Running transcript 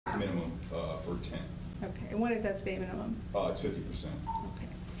minimum for tint. Okay, and what is that state minimum? It's 50%.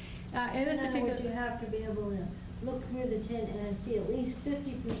 Okay. In this In other words, you particular, have to be able to look through the tint and see at least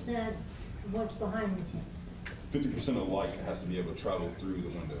 50% of what's behind the tint. 50% of light has to be able to travel through the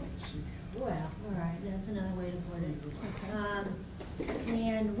window. Well, all right, that's another way to put it. Okay.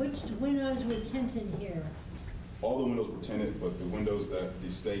 And which windows were tinted here? All the windows were tinted, but the windows that the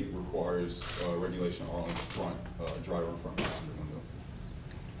state requires regulation are on the front, driver and front passenger window.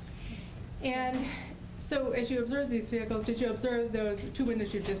 and so as you observed these vehicles, did you observe those two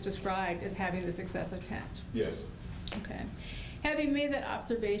windows you just described as having this excessive tint? Yes. Okay. Having made that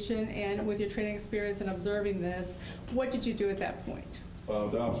observation and with your training experience in observing this, what did you do at that point?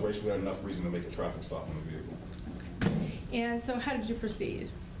 The observation, we had enough reason to make a traffic stop on the vehicle. Okay. And so how did you proceed?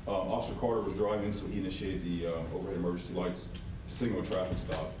 Officer Carter was driving, so he initiated the overhead emergency lights to signal a traffic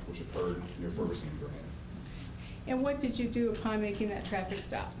stop, which occurred near Ferguson and Graham. And what did you do upon making that traffic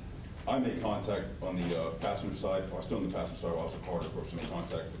stop? I made contact on the passenger side. I was still on the passenger side. Officer Carter approached me,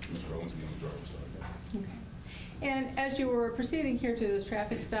 contact with Mr. Owensby on the driver's side. Okay. And as you were proceeding here to this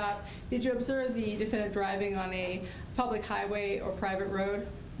traffic stop, did you observe the defendant driving on a public highway or private road?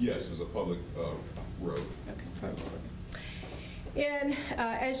 Yes, it was a public road. Okay, private road. And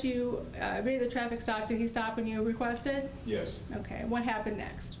as you made the traffic stop, did he stop when you requested? Yes. Okay, what happened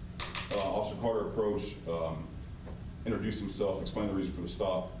next? Officer Carter approached, introduced himself, explained the reason for the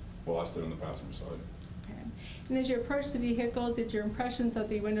stop while I stood on the passenger side. Okay. And as you approached the vehicle, did your impressions of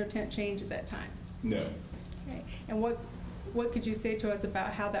the window tint change at that time? No. Okay. And what could you say to us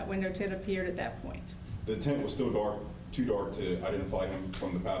about how that window tint appeared at that point? The tint was still dark, too dark to identify him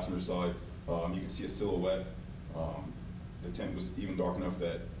from the passenger side. You could see a silhouette. The tint was even dark enough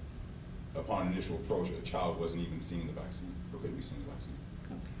that upon initial approach, a child wasn't even seen in the backseat, or couldn't be seen in the backseat.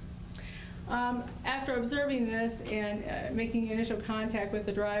 Okay. After observing this and making initial contact with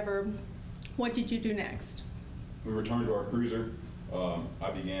the driver, what did you do next? We returned to our cruiser.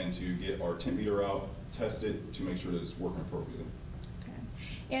 I began to get our tint meter out, test it to make sure that it's working appropriately. Okay.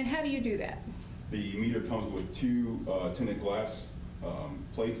 And how do you do that? The meter comes with two tinted glass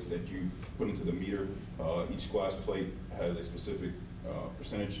plates that you put into the meter. Each glass plate has a specific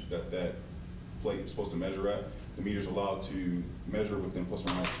percentage that plate is supposed to measure at. The meter is allowed to measure within plus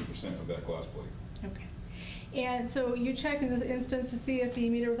or minus 2% of that glass plate. Okay. And so you checked in this instance to see if the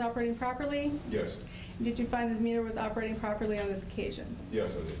meter was operating properly? Yes. Did you find the meter was operating properly on this occasion?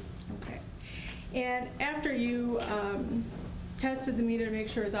 Yes, I did. Okay. And after you tested the meter to make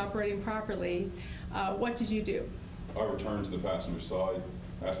sure it's operating properly, what did you do? I returned to the passenger side,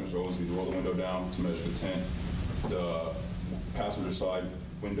 asked Mr. Owensby to roll the window down to measure the tint. The passenger side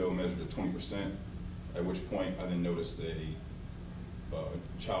window measured at 20%, at which point I then noticed a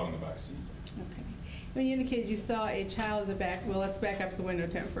child in the back seat. Okay. When you indicated you saw a child in the back, well, let's back up to the window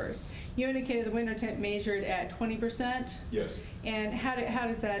tint first. You indicated the window tint measured at 20%? Yes. And how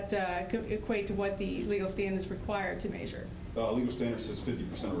does that equate to what the legal standards require to measure? Legal standard says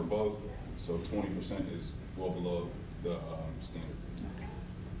 50% or above, so 20% is well below the standard. Okay.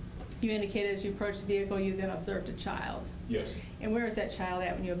 You indicated as you approached the vehicle, you then observed a child. Yes. And where is that child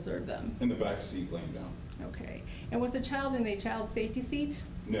at when you observed them? In the back seat, laying down. Okay. And was the child in a child safety seat?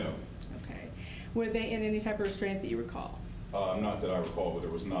 No. Okay. Were they in any type of restraint that you recall? Not that I recall, but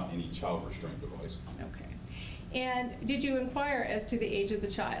there was not any child restraint device. Okay. And did you inquire as to the age of the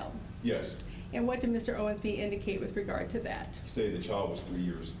child? Yes. And what did Mr. Owensby indicate with regard to that? He said the child was 3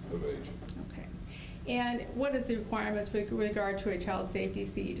 years of age. Okay. And what is the requirements with regard to a child safety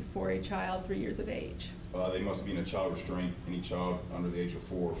seat for a child 3 years of age? They must be in a child restraint, any child under the age of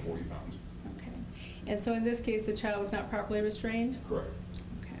 4 or 40 pounds. Okay. And so in this case, the child was not properly restrained? Correct.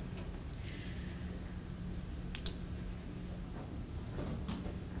 Okay.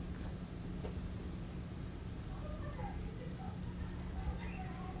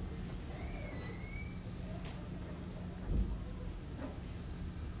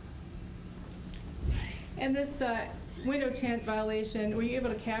 And this window tint violation, were you able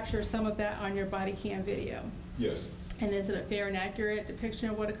to capture some of that on your body cam video? Yes. And is it a fair and accurate depiction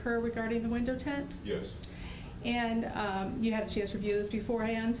of what occurred regarding the window tint? Yes. And you had a chance to review this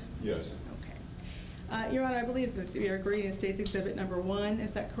beforehand? Yes. Okay. Your Honor, I believe that you're agreeing to State's Exhibit number 1.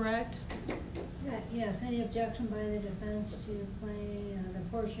 Is that correct? Yes, any objection by the defense to playing the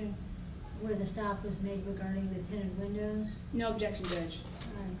portion where the stop was made regarding the tinted windows? No objection, Judge.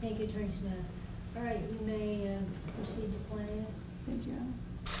 All right, thank you, Attorney Smith. All right, you may proceed to play it. Thank you, Your Honor.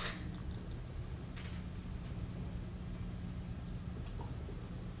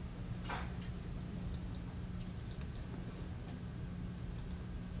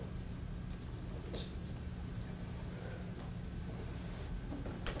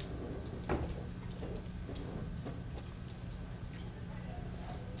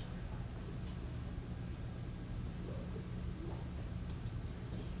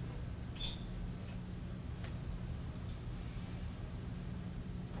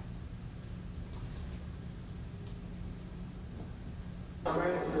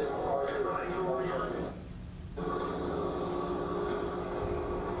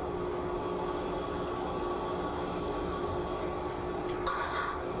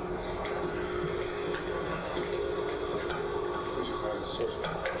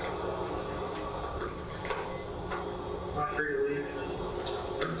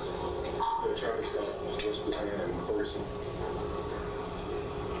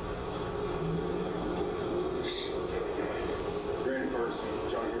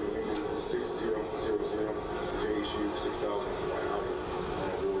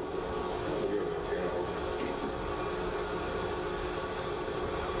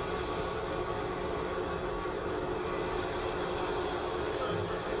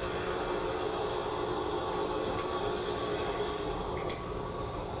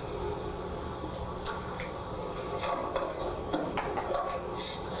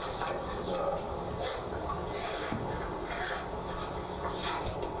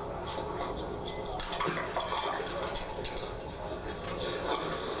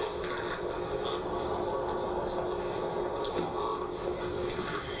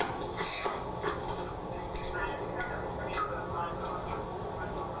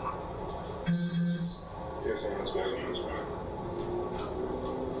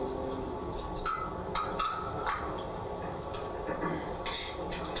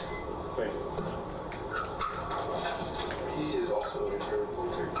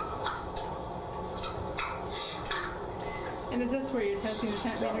 And is this where you're testing the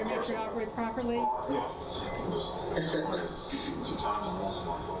tent meter to make sure it operates properly? Yeah.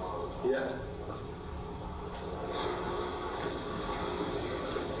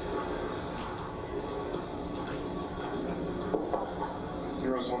 You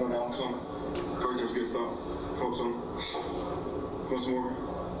rest one down some. Cartridge get stopped. Hope some. Once more.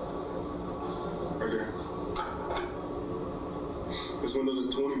 Right there. This window's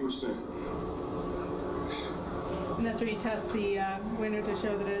at 20%. And that's where you test the window to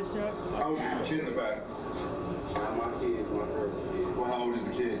show that it is. How old is the kid in the back? My kid is my first kid. Well, how old is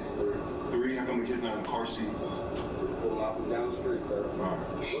the kid? 3. How come the kid's not in the car seat? Pulling off from down the street, sir. All right.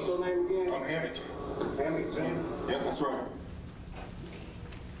 What's your name again? I'm Hammock. Hammock, Jim. Yep, that's right.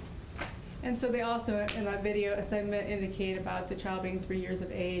 And so they also, in that video segment, indicate about the child being 3 years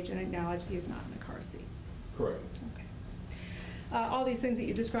of age and acknowledge he is not in the car seat. Correct. Okay. All these things that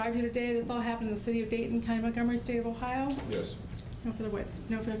you described here today, this all happened in the city of Dayton, County Montgomery, state of Ohio? Yes. No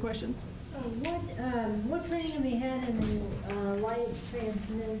further questions? What training have you had in the light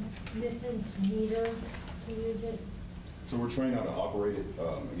transmittance meter to use it? So we're trained how to operate it,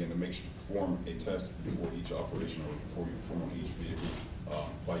 again, to perform a test before each operation or before you perform on each vehicle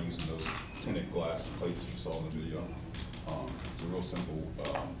by using those tinted glass plates that you saw in the video. It's a real simple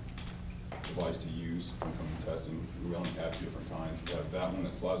device to use when coming to testing. We only have 2 different kinds. We have that one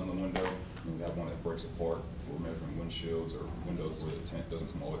that slides on the window, and we have one that breaks apart for measuring windshields or windows where the tint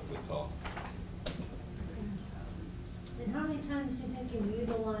doesn't come all the way to the top. And how many times do you think you've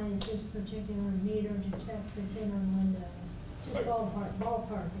utilized this particular meter to check the tint on windows? Just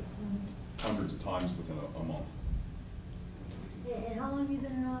ballpark it. Hundreds of times within a month. And how long have you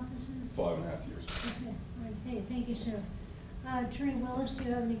been in office? 5.5 years. Okay, all right, thank you, sir. Attorney Willis, do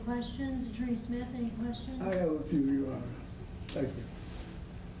you have any questions? Attorney Smith, any questions? I have a few, Your Honor. Thank you.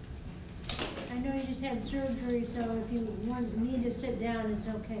 I know you just had surgery, so if you need to sit down, it's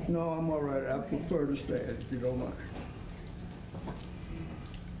okay. No, I'm all right. I prefer to stand, if you don't mind.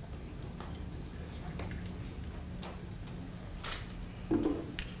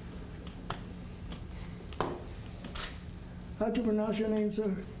 How'd you pronounce your name,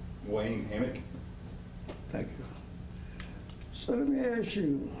 sir? Wayne Hammock. Thank you. So let me ask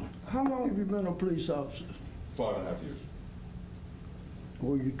you, how long have you been a police officer? 5.5 years.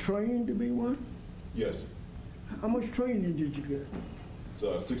 Were you trained to be one? Yes. How much training did you get?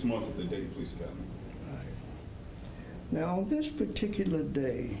 It's 6 months at the Dayton Police Academy. All right. Now, on this particular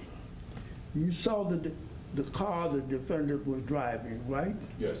day, you saw the car the defendant was driving, right?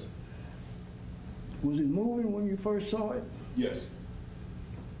 Yes. Was it moving when you first saw it? Yes.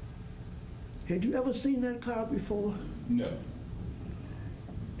 Had you ever seen that car before? No.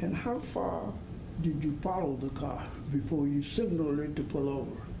 And how far did you follow the car before you signaled it to pull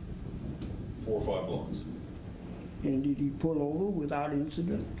over? 4 or 5 blocks. And did he pull over without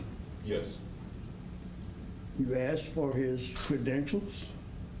incident? Yes. You asked for his credentials?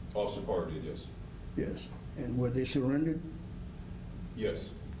 Officer Carter did, yes. Yes. And were they surrendered?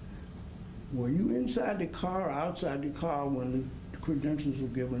 Yes. Were you inside the car or outside the car when the credentials were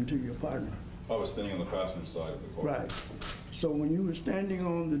given to your partner? I was standing on the passenger side of the car. Right. So when you were standing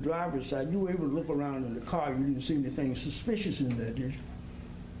on the driver's side, you were able to look around in the car. You didn't see anything suspicious in there, did you?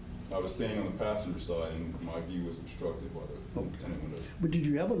 I was standing on the passenger side, and my view was obstructed by the tenant windows. But did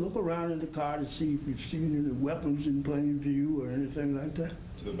you ever look around in the car to see if you've seen any weapons in plain view or anything like that?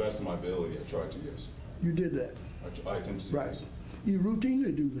 To the best of my ability, I tried to, yes. You did that? I attempted to, Right. yes. You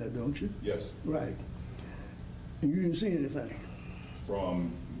routinely do that, don't you? Yes. Right. And you didn't see anything?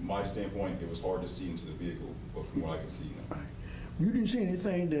 From my standpoint, it was hard to see into the vehicle, but from what I could see, no. Right. You didn't see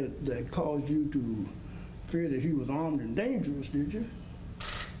anything that caused you to fear that he was armed and dangerous, did you?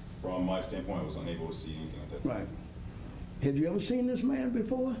 From my standpoint, I was unable to see anything at that time. Right. Had you ever seen this man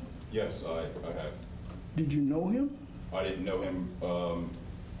before? Yes, I have. Did you know him? I didn't know him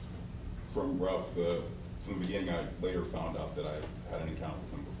from Ralph. From the beginning, I later found out that I had an encounter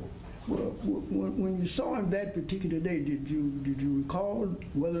with him before. Well, when you saw him that particular day, did you recall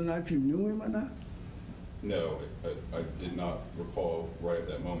whether or not you knew him or not? No, I did not recall right at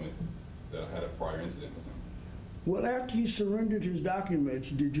that moment that I had a prior incident with him. Well, after he surrendered his documents,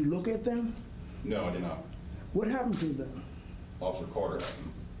 did you look at them? No, I did not. What happened to them? Officer Carter had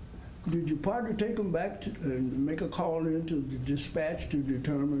him. Did your partner take them back and make a call into the dispatch to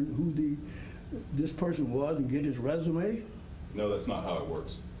determine who this person was and get his resume? No, that's not how it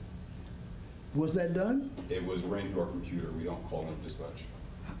works. Was that done? It was ran through our computer. We don't call in dispatch.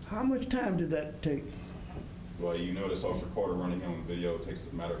 How much time did that take? Well, you notice Officer Carter running him on the video. It takes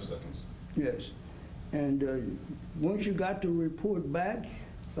a matter of seconds. Yes. And once you got the report back,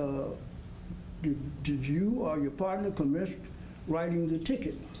 did you or your partner commence writing the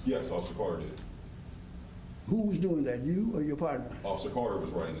ticket? Yes, Officer Carter did. Who was doing that, you or your partner? Officer Carter was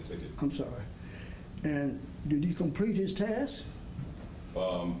writing the ticket. I'm sorry. And did he complete his task?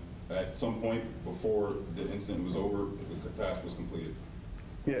 At some point before the incident was over, the task was completed.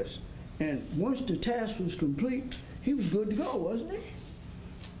 Yes. And once the task was complete, he was good to go, wasn't he?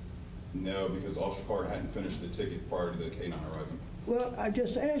 No, because Officer Carter hadn't finished the ticket prior to the K-9 arriving. Well, I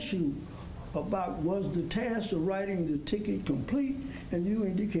just asked you about was the task of writing the ticket complete, and you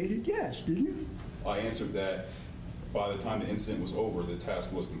indicated yes, didn't you? I answered that by the time the incident was over, the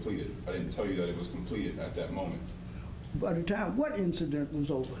task was completed. I didn't tell you that it was completed at that moment. By the time what incident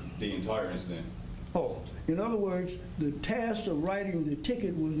was over? The entire incident. Oh, in other words, the task of writing the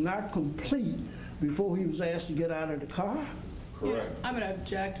ticket was not complete before he was asked to get out of the car? Correct. I'm going to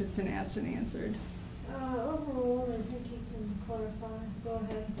object. It's been asked and answered. Overruled, I think you can clarify. Go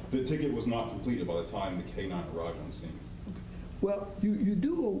ahead. The ticket was not completed by the time the K-9 arrived on scene. Well,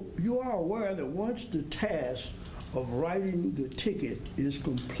 you are aware that once the task of writing the ticket is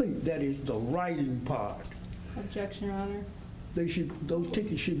complete, that is the writing part, Objection, Your Honor. those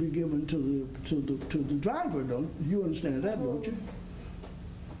tickets should be given to the driver, don't you? Understand that, don't you?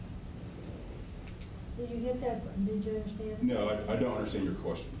 Did you get that? Did you understand? No, I don't understand your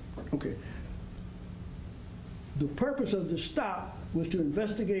question. Okay. The purpose of the stop was to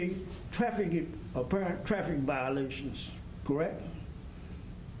investigate apparent traffic violations, correct?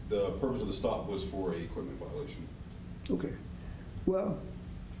 The purpose of the stop was for an equipment violation. Okay. Well,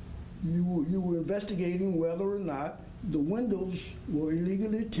 you were investigating whether or not the windows were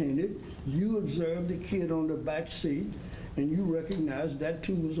illegally tinted. You observed the kid on the back seat, and you recognized that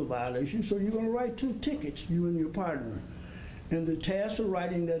too was a violation. So you're going to write 2 tickets, you and your partner. And the task of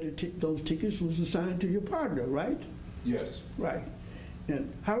writing those tickets was assigned to your partner, right? Yes. Right.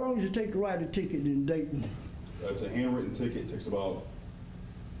 And how long does it take to write a ticket in Dayton? It's a handwritten ticket. It takes about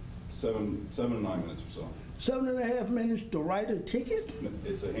 7 to 9 minutes or so. 7.5 minutes to write a ticket?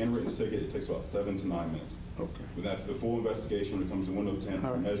 It's a handwritten ticket. It takes about 7 to 9 minutes. Okay. But that's the full investigation when it comes to window tint,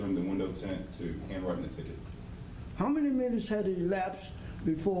 All right. measuring the window tint to handwriting the ticket. How many minutes had elapsed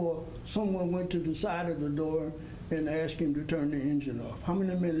before someone went to the side of the door and asked him to turn the engine off? How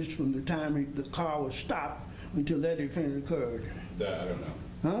many minutes from the time the car was stopped until that event occurred? That I don't know.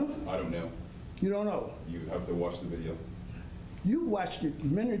 Huh? I don't know. You don't know? You have to watch the video. You've watched it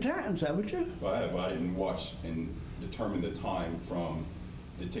many times, haven't you? I have. I didn't watch and determine the time from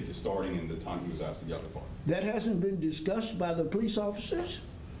the ticket starting and the time he was asked to get out of the car. That hasn't been discussed by the police officers?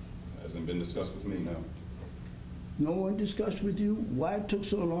 Hasn't been discussed with me, no. No one discussed with you why it took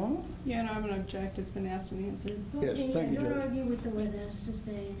so long? Yeah, no, I'm going to object. It's been asked and answered. Yes, Okay, thank you, Don't Judge. argue with the witness,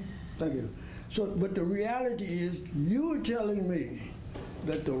 sustained. Thank you. So, but the reality is, you are telling me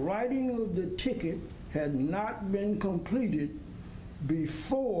that the writing of the ticket had not been completed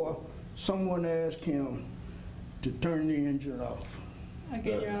before someone asked him to turn the engine off.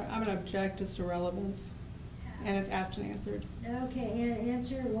 Again, Your Honor, I'm going to object as to relevance. And it's asked and answered. Okay,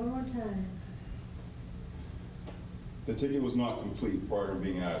 answer it one more time. The ticket was not complete prior to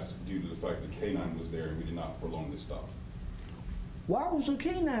being asked due to the fact that K-9 was there and we did not prolong the stop. Why was the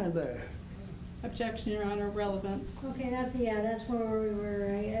canine there? Objection, Your Honor, relevance. Okay, that's where we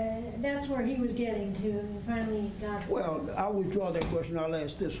were, that's where he was getting to, and finally got. Well, I'll withdraw that question. I'll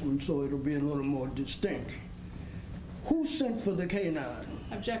ask this one so it'll be a little more distinct. Who sent for the K-9?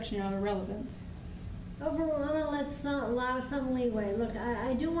 Objection, Your Honor, relevance. Overall, I'm gonna allow some leeway. Look,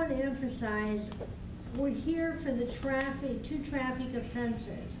 I do want to emphasize, we're here for the two traffic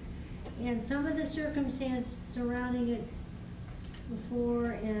offenses. And some of the circumstances surrounding it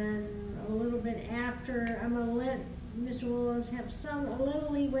before and a little bit after, I'm gonna let Mr. Willows have a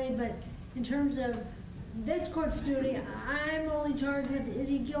little leeway, but in terms of this court's duty, I'm only charged with, is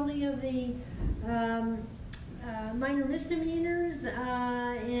he guilty of the minor misdemeanors?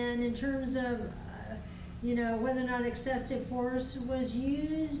 And in terms of, whether or not excessive force was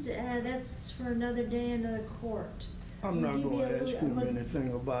used, that's for another day, another court. I'm not going to ask him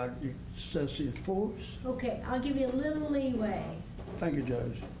anything about excessive force. Okay, I'll give you a little leeway. Thank you,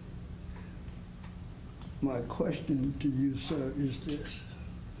 Judge. My question to you, sir, is this.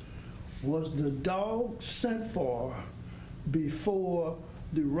 Was the dog sent for before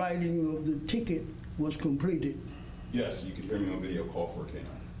the writing of the ticket was completed? Yes, you can hear me on video call for a K-9.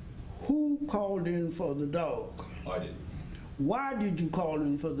 Who called in for the dog? I did. Why did you call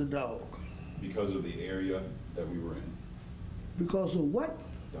in for the dog? Because of the area that we were in. Because of what?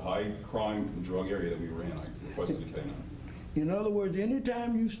 The high crime and drug area that we were in, I requested a K-9. In other words,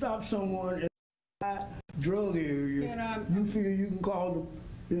 anytime you stop someone in a high drug area, you feel you can call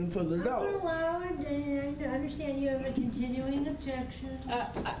in for the I'm dog. gonna allow it, and I understand you have a continuing objection.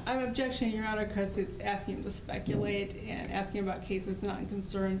 I'm objecting, Your Honor, because it's asking him to speculate and asking about cases not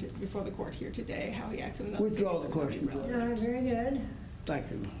concerned before the court here today, how he acts in another case. Withdraw the question, Judge. Very good.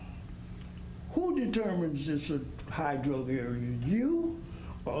 Thank you. Who determines this a high drug area? You,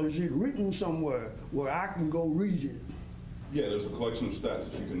 or is it written somewhere where I can go read it? Yeah, there's a collection of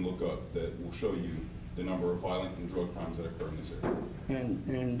stats that you can look up that will show you the number of violent and drug crimes that occur in this area.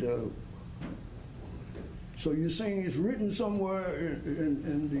 So you're saying it's written somewhere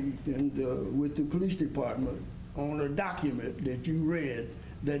with the police department on a document that you read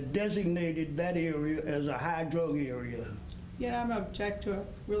that designated that area as a high drug area? Yeah, I'm going to object to a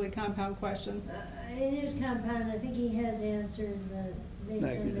really compound question. It is compound. I think he has answered based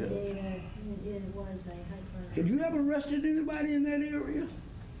Thank on you, the Judge. data. It was a high crime. Have you ever arrested anybody in that area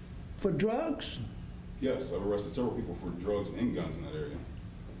for drugs? Yes, I've arrested several people for drugs and guns in that area.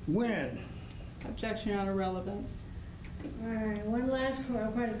 When? Objection, Your Honor, relevance. All right, one last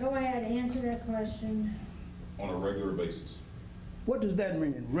question. Go ahead, answer that question. On a regular basis. What does that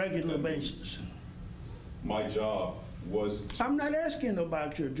mean, regular That means basis? My job was to... I'm not asking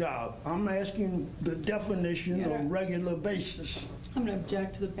about your job. I'm asking the definition of regular basis. I'm going to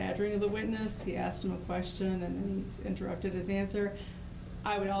object to the badgering of the witness. He asked him a question and then he interrupted his answer.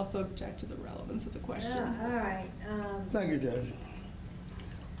 I would also object to the relevance of the question. All right. Thank you, Judge.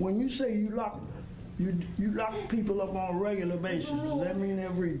 When you say you lock people up on a regular basis, does that mean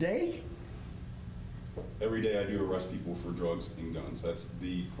every day? Every day I do arrest people for drugs and guns. That's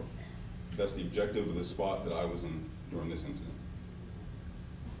the objective of the spot that I was in during this incident.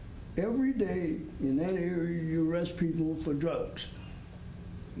 Every day in that area you arrest people for drugs?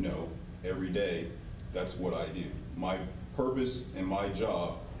 No, every day that's what I do. My purpose and my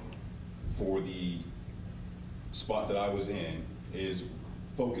job for the spot that I was in is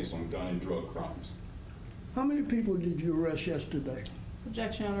focused on gun and drug crimes. How many people did you arrest yesterday?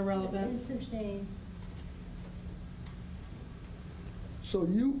 Objection, Your Honor, relevance. It's sustained. So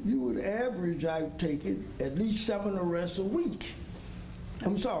you would average, I take it, at least 7 arrests a week.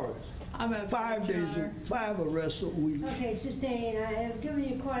 I'm sorry. I'm a 5 days, 5 arrests a week. Okay, sustained. I have given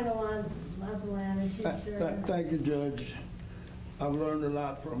you quite a lot of latitude, sir. Thank you, Judge. I've learned a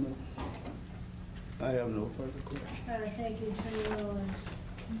lot from it. I have no further questions. Thank you, Attorney Willis.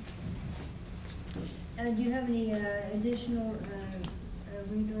 Do you have any additional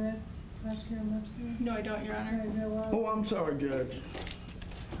redirect, Prosecutor Webster? No, I don't, Your Honor. Oh, I'm sorry, Judge.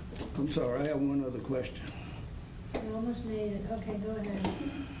 I'm sorry, I have one other question. You almost made it. Okay, go ahead.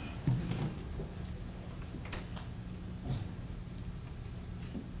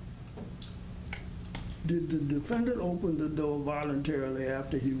 Did the defendant open the door voluntarily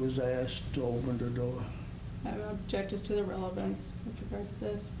after he was asked to open the door? I object as to the relevance with regard to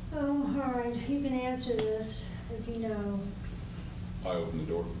this. Oh, all right. You can answer this if you know. I opened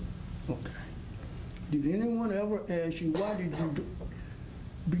the door. Okay. Did anyone ever ask you, why did you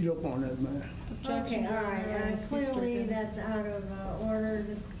beat up on that man? Objection, Okay, all Your Honor, right. it's Clearly, stricken. that's out of order.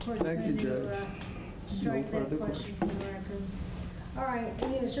 The court's Thank you, going to Judge. strike No that further question from the record. All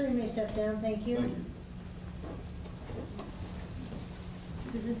right, you certainly may step down. Thank you. Thank you.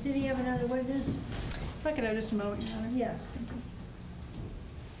 Does the city have another witness? If I could have just a moment, Your Honor. Yes.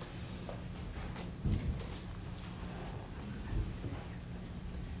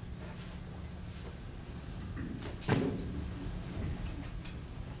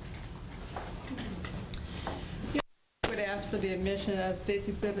 I would ask for the admission of State's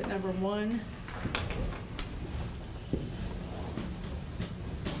Exhibit Number 1.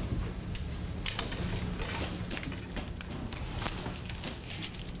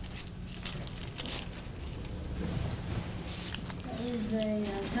 That is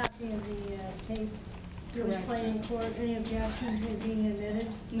a copy of the tape that was Correct. played in court. Any objection to it being admitted?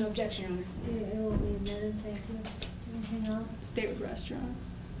 No objection, Your Honor. It will be admitted, thank you. Anything else? State would rest, Your Honor.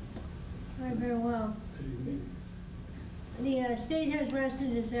 All right, very well. The state has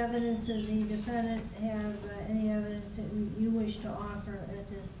rested its evidence. Does the defendant have any evidence that you wish to offer at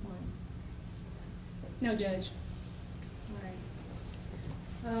this point? No, Judge.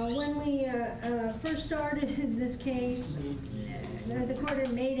 All right. When we first started this case, the court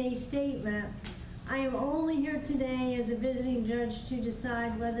had made a statement. I am only here today as a visiting judge to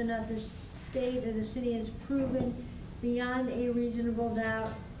decide whether or not the state or the city has proven beyond a reasonable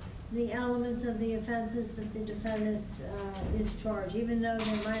doubt the elements of the offenses that the defendant is charged. Even though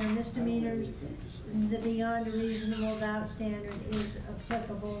they're minor misdemeanors, the beyond a reasonable doubt standard is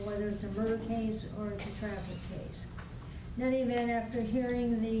applicable, whether it's a murder case or it's a traffic case. In any event, after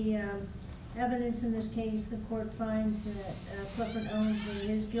hearing the evidence in this case, the court finds that Clifford Owensby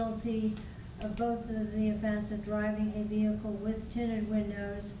is guilty of both of the offense of driving a vehicle with tinted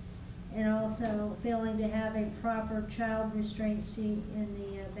windows and also failing to have a proper child restraint seat in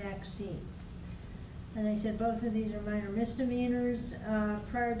the back seat. And they said both of these are minor misdemeanors.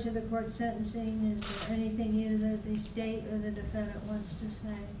 Prior to the court sentencing, is there anything either the state or the defendant wants to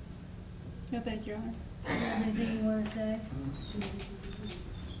say? No, thank you, Your Honor. Do you have anything you want to say?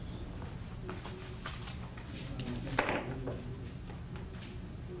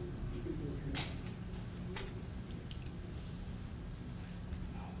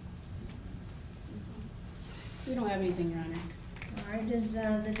 We don't have anything, Your Honor. All right, does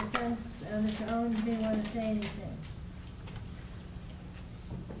the defense, Mr. Owensby, want to say anything?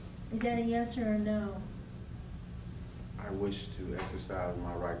 Is that a yes or a no? I wish to exercise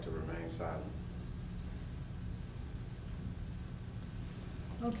my right to remain silent.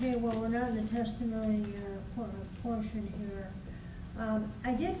 Okay, well, we're not in the testimony portion here.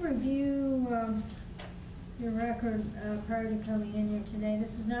 I did review your record prior to coming in here today.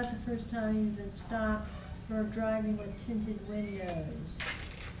 This is not the first time you've been stopped for driving with tinted windows.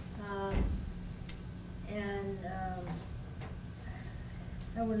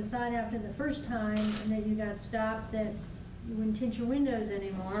 I would have thought after the first time that you got stopped that you wouldn't tint your windows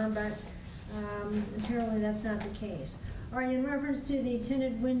anymore, but apparently that's not the case. All right, in reference to the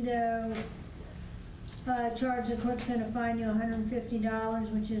tinted window charge, the court's going to fine you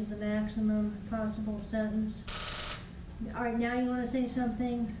 $150, which is the maximum possible sentence. All right, now you want to say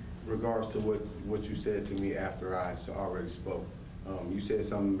something? Regards to what you said to me after I already spoke. You said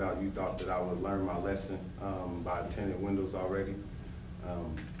something about you thought that I would learn my lesson by tinted windows already.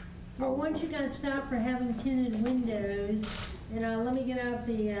 Well, once you got stopped for having tinted windows, let me get out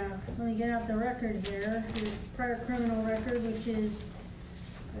the record here, the prior criminal record, which is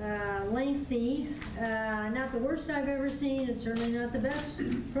lengthy, not the worst I've ever seen. It's certainly not the best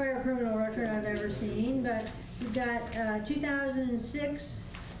prior criminal record I've ever seen, but you've got 2006.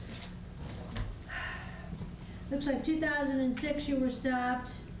 Looks like 2006 you were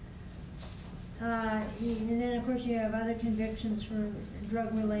stopped. And then, of course, you have other convictions for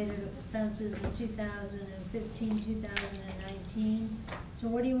drug-related offenses in 2015, 2019. So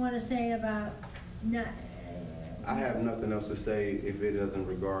what do you want to say about not... I have nothing else to say if it doesn't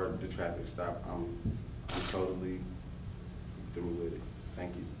regard the traffic stop. I'm totally through with it.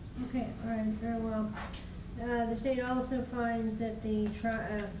 Thank you. Okay, all right, very well. The state also finds that the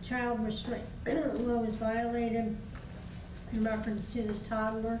child restraint law was violated in reference to this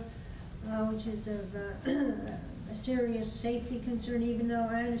toddler, which is of a serious safety concern, even though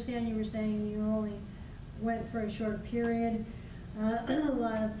I understand you were saying you only went for a short period. A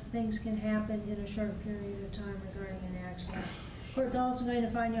lot of things can happen in a short period of time regarding an accident. The court's also going to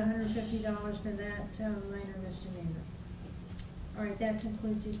fine you $150 for that minor misdemeanor. All right, that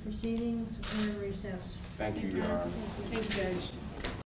concludes these proceedings. We're in recess. Thank you, Your Honor. Thank you, Judge.